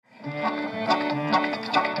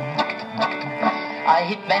I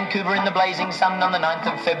hit Vancouver in the blazing sun on the 9th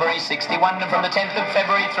of February 61, and from the 10th of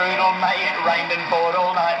February through till May it rained and poured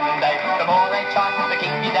all night and day. The more they try to keep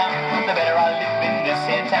you down, the better I live in this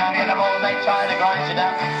here town. And the more they try to grind you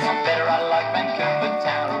down, the better I like Vancouver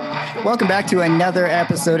town. Welcome back to another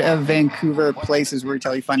episode of Vancouver Places, where we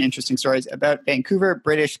tell you fun, interesting stories about Vancouver,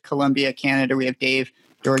 British Columbia, Canada. We have Dave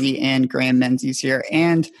Dorgy and Graeme Menzies here.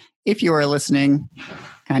 And if you are listening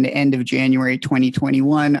kind of end of January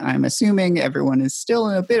 2021, I'm assuming everyone is still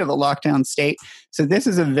in a bit of a lockdown state. So this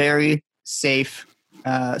is a very safe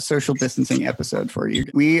social distancing episode for you.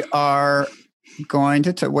 We are going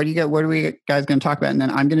to what are we guys going to talk about? And then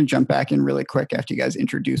I'm going to jump back in really quick after you guys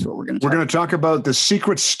introduce what we're going to talk about. We're going to talk about the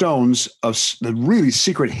secret stones of the really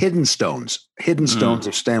secret hidden stones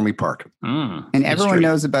of Stanley Park. And everyone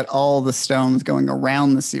knows about all the stones going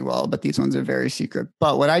around the seawall, but these ones are very secret.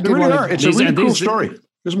 But what I did it's a really cool story.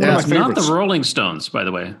 This is one of my favorites. Not the Rolling Stones, by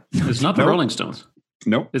the way. It's not the Rolling Stones.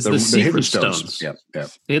 Nope. It's the secret stones. Yeah.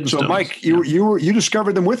 Hidden so, stones. Mike, you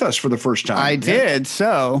discovered them with us for the first time. I did.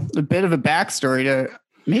 So, a bit of a backstory to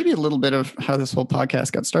maybe a little bit of how this whole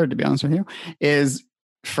podcast got started, to be honest with you, is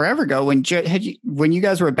forever ago when you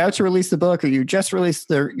guys were about to release the book, or you just released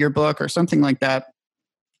your book or something like that,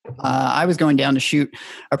 I was going down to shoot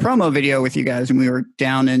a promo video with you guys, and we were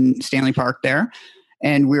down in Stanley Park there.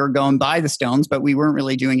 And we were going by the stones, but we weren't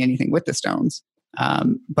really doing anything with the stones.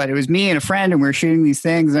 But it was me and a friend, and we were shooting these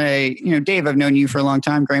things. And Dave, I've known you for a long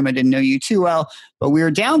time. Graeme, I didn't know you too well, but we were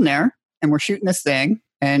down there and we're shooting this thing,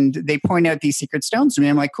 and they point out these secret stones to me.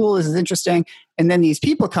 I'm like, cool, this is interesting. And then these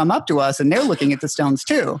people come up to us and they're looking at the stones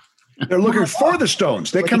too. They're looking for the stones.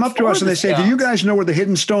 They come up to us and they say, do you guys know where the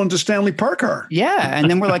hidden stones of Stanley Park are? Yeah. And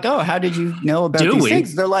then we're like, oh, how did you know about these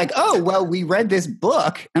things? They're like, oh, well, we read this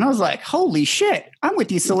book. And I was like, holy shit, I'm with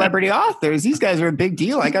these celebrity authors. These guys are a big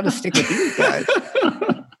deal. I got to stick with these guys.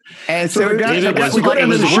 And so we go down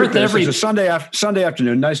to the shoot. It's a Sunday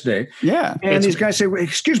afternoon, nice day. Yeah. And these guys say,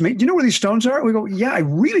 excuse me, do you know where these stones are? We go, yeah, I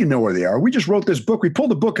really know where they are. We just wrote this book. We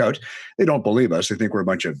pulled the book out. They don't believe us. They think we're a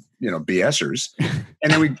bunch of, BSers.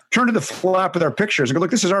 And then we turn to the flap with our pictures and go,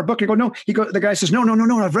 look, this is our book. And go, no. The guy says, no,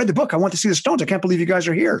 I've read the book. I want to see the stones. I can't believe you guys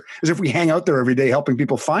are here. As if we hang out there every day helping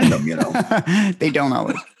people find them, They don't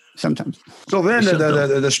always. Sometimes. So then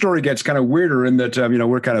the story gets kind of weirder in that,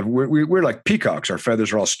 we're like peacocks. Our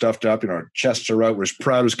feathers are all stuffed up, our chests are out. We're as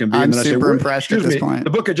proud as can be. I'm super impressed at this point. The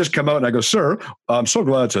book had just come out and I go, sir, I'm so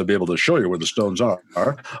glad to be able to show you where the stones are.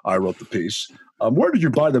 I wrote the piece. Where did you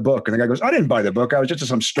buy the book? And the guy goes, I didn't buy the book. I was just at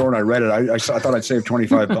some store and I read it. I thought I'd save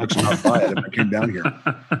 $25 and not buy it if I came down here.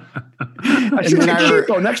 I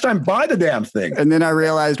said, next time buy the damn thing. And then I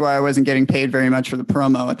realized why I wasn't getting paid very much for the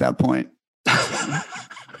promo at that point.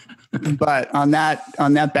 But on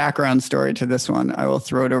that background story to this one, I will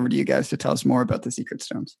throw it over to you guys to tell us more about the secret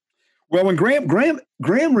stones. Well, when Graeme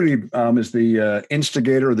really is the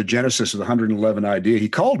instigator or the genesis of the 111 idea, he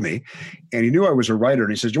called me and he knew I was a writer.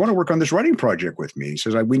 And he says, do you want to work on this writing project with me? He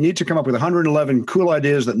says, we need to come up with 111 cool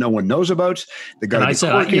ideas that no one knows about. And I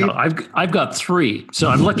said, I've got 3. So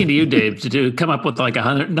I'm looking to you, Dave, to come up with like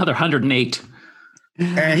another 108.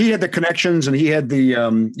 And he had the connections and he had the,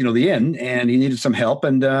 the inn, and he needed some help.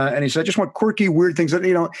 And he said, I just want quirky, weird things that,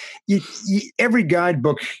 every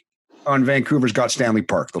guidebook on Vancouver's got Stanley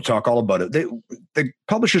Park. They'll talk all about it. The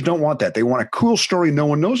publishers don't want that. They want a cool story no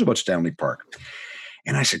one knows about Stanley Park.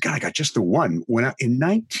 And I said, God, I got just the one. In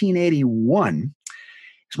 1981,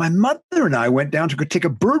 my mother and I went down to go take a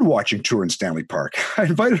bird watching tour in Stanley Park. I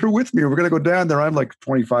invited her with me. We're going to go down there. I'm like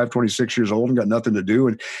 25, 26 years old and got nothing to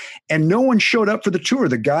do. And no one showed up for the tour.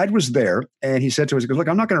 The guide was there. And he said to us, he goes, look,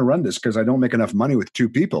 I'm not going to run this because I don't make enough money with 2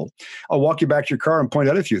 people. I'll walk you back to your car and point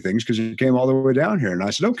out a few things because you came all the way down here. And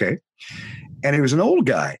I said, okay. And he was an old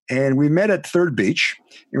guy. And we met at Third Beach.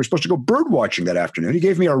 And we were supposed to go bird watching that afternoon. He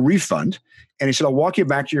gave me a refund. And he said, I'll walk you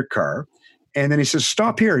back to your car. And then he says,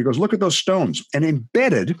 stop here. He goes, look at those stones. And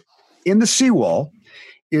embedded in the seawall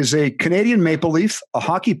is a Canadian maple leaf, a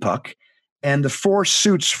hockey puck, and the 4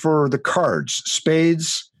 suits for the cards: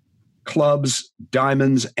 spades, clubs,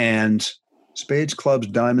 diamonds, and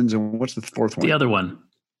what's the 4th one? The other one.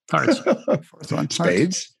 Hearts. 4th one.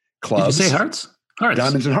 Spades, clubs. Did you say hearts? Hearts.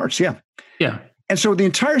 Diamonds and hearts, yeah. Yeah. And so the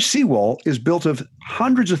entire seawall is built of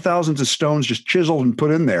hundreds of thousands of stones just chiseled and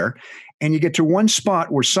put in there. And you get to one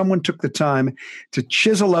spot where someone took the time to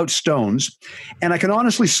chisel out stones. And I can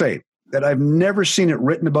honestly say that I've never seen it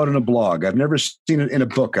written about in a blog. I've never seen it in a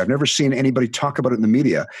book. I've never seen anybody talk about it in the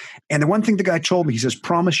media. And the one thing the guy told me, he says,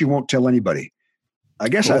 promise you won't tell anybody. I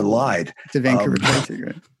guess I lied. It's a Vancouver trade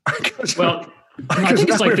secret. Well, I think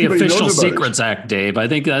it's like the Official Secrets Act, Dave. I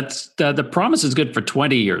think that's the promise is good for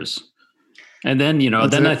 20 years. And then,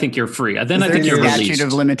 then I think you're free. Then I think you're released. Statute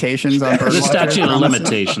of limitations on the statute of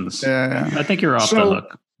limitations. Yeah. I think you're off the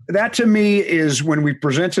hook. That to me is when we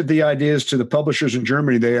presented the ideas to the publishers in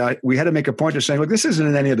Germany, we had to make a point of saying, look, this isn't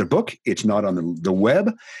in any other book. It's not on the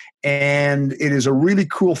web. And it is a really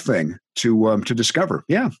cool thing to discover.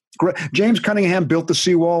 Yeah. Great. James Cunningham built the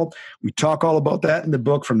seawall. We talk all about that in the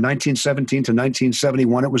book from 1917 to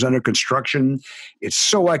 1971. It was under construction. It's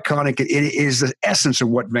so iconic. It is the essence of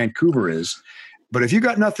what Vancouver is. But if you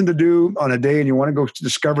got nothing to do on a day and you want to go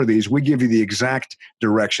discover these, we give you the exact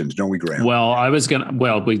directions, don't we, Graeme? Well,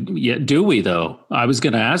 do we though? I was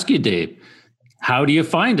going to ask you, Dave, how do you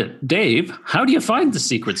find it? Dave, how do you find the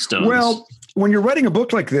secret stones? Well, when you're writing a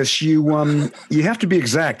book like this, you have to be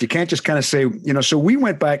exact. You can't just kind of say, so we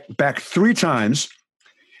went back 3 times,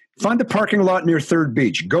 find the parking lot near Third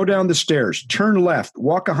Beach, go down the stairs, turn left,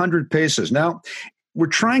 walk 100 paces. Now, we're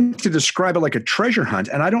trying to describe it like a treasure hunt,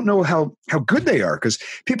 and I don't know how good they are because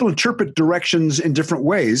people interpret directions in different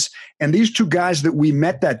ways. And these 2 guys that we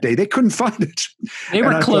met that day, they couldn't find it. They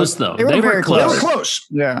were close, though. They were very close. They were close.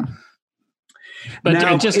 Yeah. But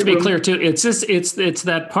now, just to be clear, too, it's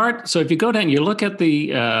that part. So if you go down, you look at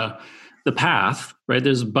the path, right?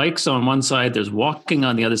 There's bikes on one side, there's walking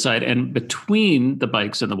on the other side, and between the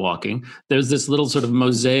bikes and the walking, there's this little sort of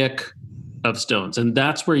mosaic of stones, and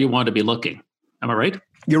that's where you want to be looking. Am I right?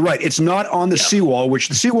 You're right. It's not on the seawall, which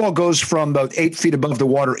the seawall goes from about 8 feet above the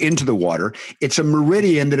water into the water. It's a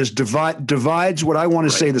meridian that is divides what I want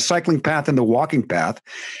to say the cycling path and the walking path.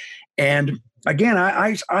 And again,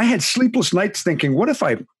 I had sleepless nights thinking, what if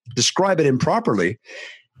I describe it improperly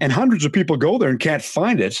and hundreds of people go there and can't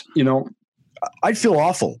find it? I'd feel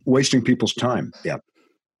awful wasting people's time. Yeah.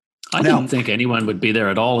 I didn't think anyone would be there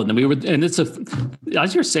at all. And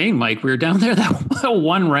as you're saying, Mike, we were down there that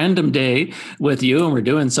one random day with you, and we're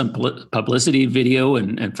doing some publicity video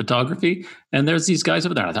and photography. And there's these guys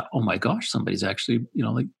over there. I thought, oh my gosh, somebody's actually,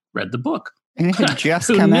 read the book. And it had just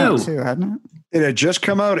come out too, hadn't it? It had just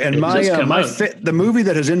come out. And the movie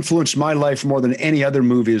that has influenced my life more than any other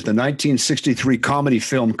movie is the 1963 comedy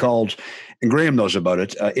film called, and Graeme knows about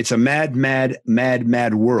it, it's a Mad, Mad, Mad,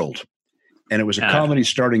 Mad World. And it was a comedy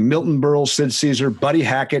starring Milton Berle, Sid Caesar, Buddy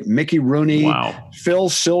Hackett, Mickey Rooney, Phil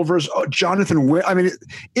Silvers, Jonathan Witt. I mean,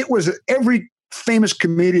 it was every famous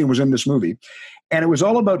comedian was in this movie. And it was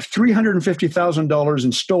all about $350,000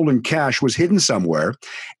 in stolen cash was hidden somewhere.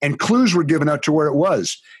 And clues were given out to where it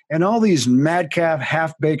was. And all these madcap,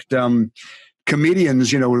 half-baked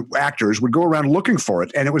comedians, actors would go around looking for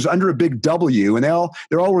it. And it was under a big W. And they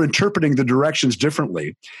all were interpreting the directions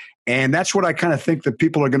differently. And that's what I kind of think that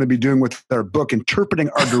people are going to be doing with their book,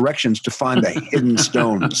 interpreting our directions to find the hidden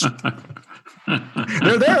stones.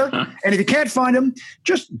 They're there. And if you can't find them,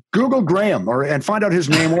 just Google Graeme and find out his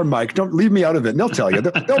name or Mike. Don't leave me out of it. And they'll tell you.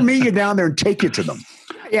 They'll meet you down there and take you to them.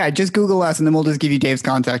 Yeah, just Google us and then we'll just give you Dave's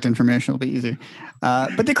contact information. It'll be easy.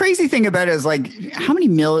 But the crazy thing about it is how many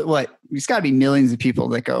there's got to be millions of people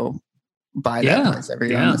that go by that place every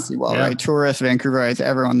year on the seawall, right? Tourists, Vancouverites,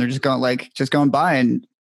 everyone. They're just going by. And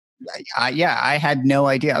I had no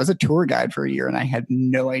idea. I was a tour guide for a year and I had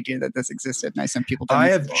no idea that this existed. And I sent people. I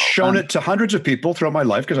have shown it to hundreds of people throughout my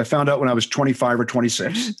life because I found out when I was 25 or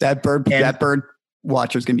 26. That bird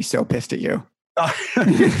watcher is going to be so pissed at you.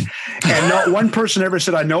 And not one person ever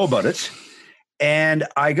said I know about it. And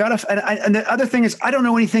and the other thing is I don't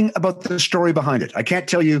know anything about the story behind it. I can't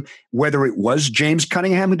tell you whether it was James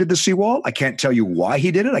Cunningham who did the seawall. I can't tell you why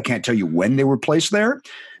he did it. I can't tell you when they were placed there.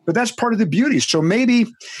 But that's part of the beauty. So maybe,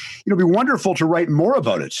 it'd be wonderful to write more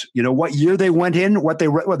about it. What year they went in, what they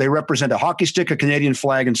represent: a hockey stick, a Canadian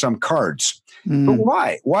flag, and some cards. But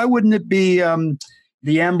why? Why wouldn't it be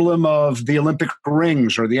the emblem of the Olympic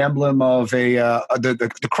rings, or the emblem of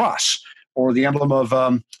the cross, or the emblem of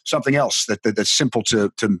something else that's simple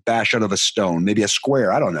to bash out of a stone? Maybe a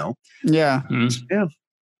square. I don't know. Yeah. Yeah.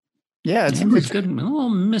 Yeah, it's good. A little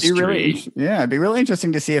mystery. It'd be really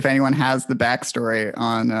interesting to see if anyone has the backstory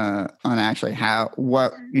on actually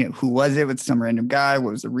who was it with some random guy? What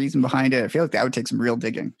was the reason behind it? I feel like that would take some real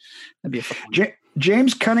digging. That'd be a fun one.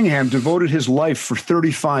 James Cunningham devoted his life for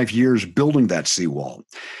 35 years building that seawall.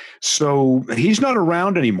 So he's not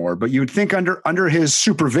around anymore, but you would think under his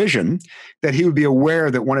supervision that he would be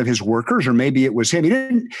aware that one of his workers, or maybe it was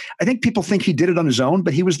him. I think people think he did it on his own,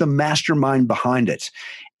 but he was the mastermind behind it.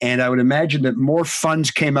 And I would imagine that more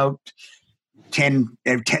funds came out 10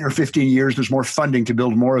 or 15 years, there's more funding to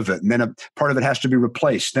build more of it. And then a part of it has to be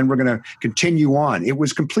replaced. Then we're going to continue on. It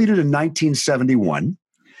was completed in 1971.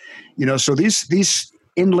 So these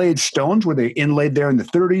inlaid stones, were they inlaid there in the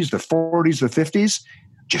 30s, the 40s, the 50s?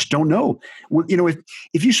 Just don't know.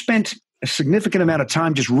 If you spent a significant amount of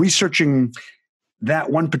time just researching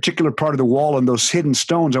that one particular part of the wall and those hidden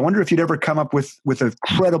stones. I wonder if you'd ever come up with a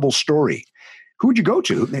credible story. Who would you go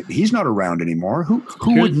to? He's not around anymore. Who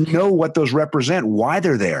would know what those represent, why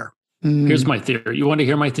they're there? Here's my theory. You want to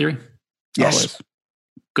hear my theory? Yes. Always.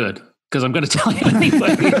 Good. Because I'm going to tell you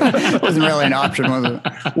anyway. It wasn't really an option, was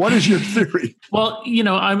it? What is your theory? Well,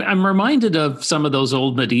 I'm reminded of some of those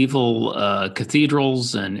old medieval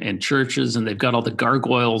cathedrals and churches, and they've got all the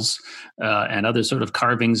gargoyles and other sort of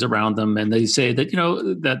carvings around them. And they say that,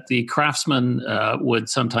 that the craftsmen would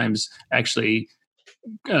sometimes actually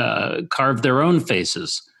carve their own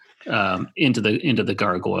faces into the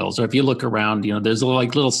gargoyles. Or if you look around, there's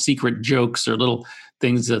like little secret jokes or little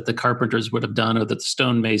things that the carpenters would have done or that the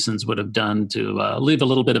stonemasons would have done to leave a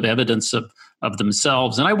little bit of evidence of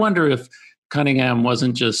themselves. And I wonder if Cunningham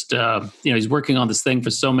wasn't just, he's working on this thing for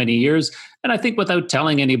so many years. And I think without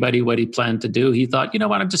telling anybody what he planned to do, he thought, you know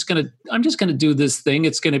what, I'm just going to do this thing.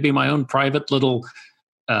 It's going to be my own private little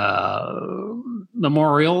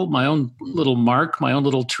memorial, my own little mark, my own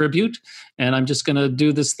little tribute, and I'm just going to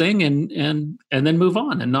do this thing and then move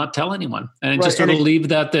on and not tell anyone, and just sort of leave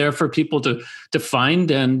that there for people to find.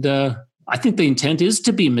 And I think the intent is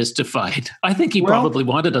to be mystified. I think he probably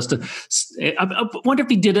wanted us to. I wonder if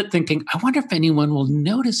he did it thinking, I wonder if anyone will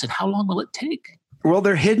notice it. How long will it take? Well,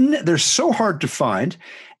 they're hidden. They're so hard to find.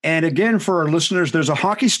 And again, for our listeners, there's a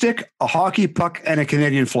hockey stick, a hockey puck, and a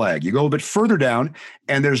Canadian flag. You go a bit further down,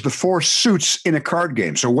 and there's the 4 suits in a card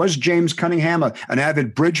game. So was James Cunningham an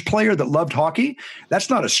avid bridge player that loved hockey? That's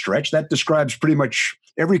not a stretch. That describes pretty much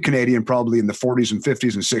every Canadian probably in the 40s and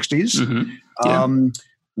 50s and 60s. Mm-hmm. Yeah.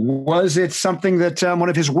 Was it something that one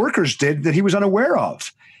of his workers did that he was unaware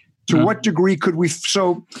of? To what degree could we?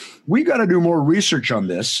 So we got to do more research on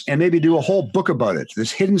this and maybe do a whole book about it.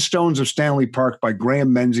 This Hidden Stones of Stanley Park by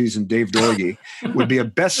Graeme Menzies and Dave Dorgy would be a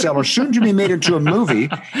bestseller, soon to be made into a movie.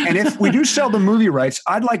 And if we do sell the movie rights,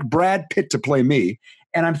 I'd like Brad Pitt to play me.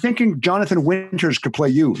 And I'm thinking Jonathan Winters could play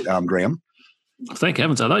you, Graeme. Thank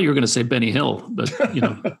heavens. I thought you were going to say Benny Hill,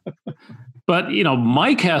 but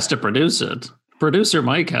Mike has to produce it. Producer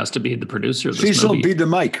Mike has to be the producer of this movie. Be the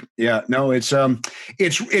Mike. Yeah, no, it's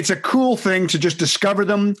a cool thing to just discover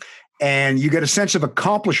them, and you get a sense of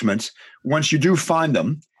accomplishment once you do find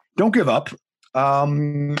them. Don't give up.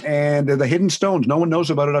 And the hidden stones, no one knows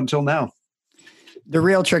about it until now. The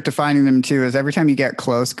real trick to finding them too is every time you get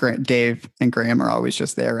close, Dave and Graeme are always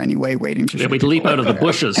just there anyway, waiting to. Yeah, we leap out of the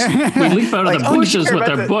bushes. We leap out of the bushes with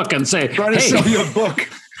our book and say, "Try to sell you a book."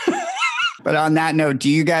 But on that note, do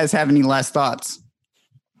you guys have any last thoughts?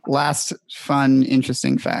 Last fun,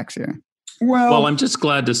 interesting facts here. Well, I'm just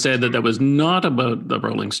glad to say that was not about the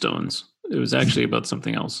Rolling Stones. It was actually about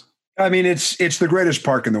something else. I mean, it's the greatest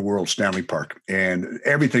park in the world, Stanley Park, and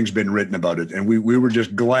everything's been written about it. And we were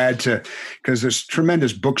just glad to, because there's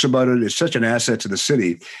tremendous books about it. It's such an asset to the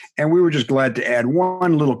city. And we were just glad to add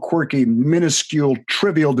one little quirky, minuscule,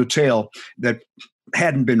 trivial detail that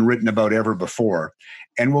hadn't been written about ever before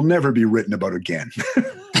and will never be written about again.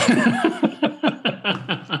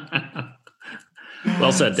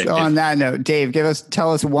 Well said, Dave. So on that note, Dave,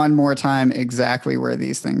 tell us one more time exactly where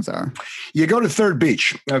these things are. You go to Third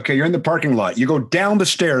Beach. Okay, you're in the parking lot. You go down the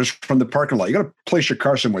stairs from the parking lot. You got to place your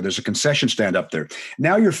car somewhere. There's a concession stand up there.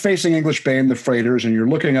 Now you're facing English Bay and the freighters, and you're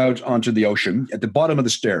looking out onto the ocean at the bottom of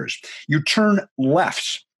the stairs. You turn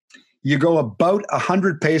left. You go about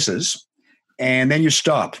 100 paces, and then you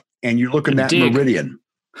stop, and you look in that meridian.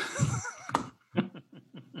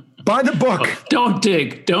 By the book. Oh, don't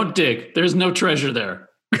dig. There's no treasure there.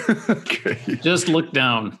 Okay. Just look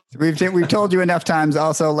down. We've told you enough times.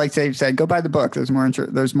 Also, like Dave said, go buy the book. There's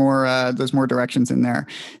more directions in there.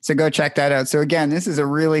 So go check that out. So again, this is a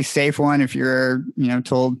really safe one. If you're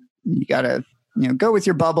told you gotta go with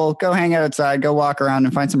your bubble, go hang out outside, go walk around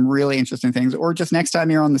and find some really interesting things. Or just next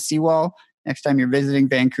time you're on the seawall, next time you're visiting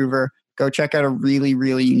Vancouver, go check out a really,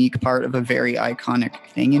 really unique part of a very iconic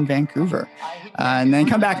thing in Vancouver. And then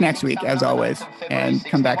come back next week, as always, and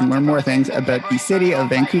come back and learn more things about the city of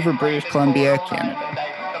Vancouver, British Columbia,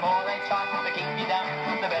 Canada.